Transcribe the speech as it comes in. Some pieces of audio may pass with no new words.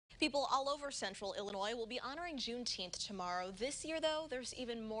People all over central Illinois will be honoring Juneteenth tomorrow. This year, though, there's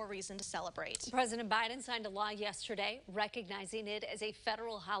even more reason to celebrate. President Biden signed a law yesterday recognizing it as a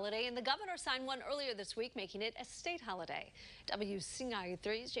federal holiday, and the governor signed one earlier this week making it a state holiday. WCIA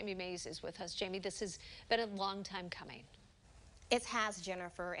 3's Jamie Mays is with us. Jamie, this has been a long time coming. It has,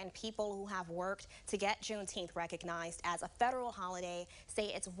 Jennifer, and people who have worked to get Juneteenth recognized as a federal holiday say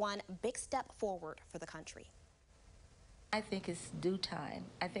it's one big step forward for the country. I think it's due time.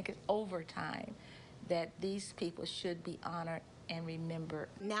 I think it's over time that these people should be honored and remembered.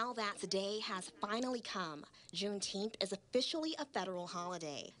 Now that day has finally come. Juneteenth is officially a federal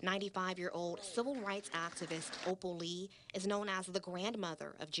holiday. 95-year-old civil rights activist Opal Lee is known as the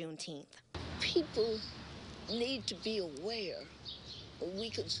grandmother of Juneteenth. People need to be aware we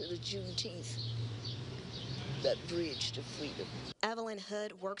consider Juneteenth that bridge to freedom. Evelyn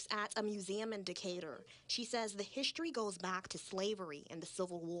Hood works at a museum in Decatur. She says the history goes back to slavery and the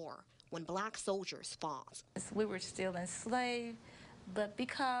Civil War, when black soldiers fought. We were still enslaved, but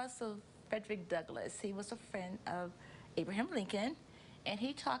because of Frederick Douglass, he was a friend of Abraham Lincoln, and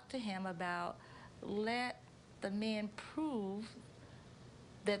he talked to him about let the men prove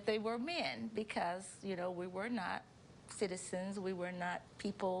that they were men, because, you know, we were not citizens, we were not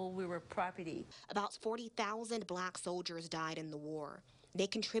people, we were property. About 40,000 black soldiers died in the war. They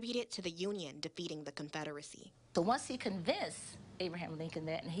contributed to the Union defeating the Confederacy. So once he convinced Abraham Lincoln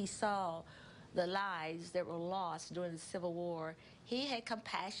that, and he saw the lives that were lost during the Civil War, he had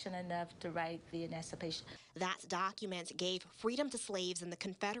compassion enough to write the Emancipation. That document gave freedom to slaves in the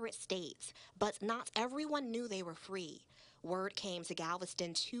Confederate States, but not everyone knew they were free. Word came to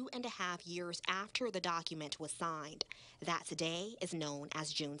Galveston 2.5 years after the document was signed. That day is known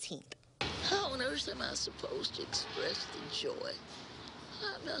as Juneteenth. How on earth am I supposed to express the joy?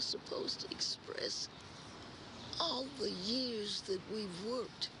 I'm not supposed to express all the years that we've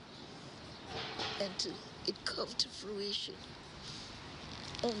worked and to it come to fruition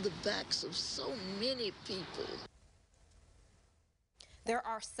on the backs of so many people. There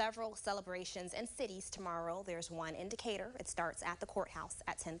are several celebrations in cities tomorrow. There's one in Decatur. It starts at the courthouse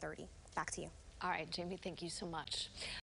at 10:30. Back to you. All right, Jamie, thank you so much.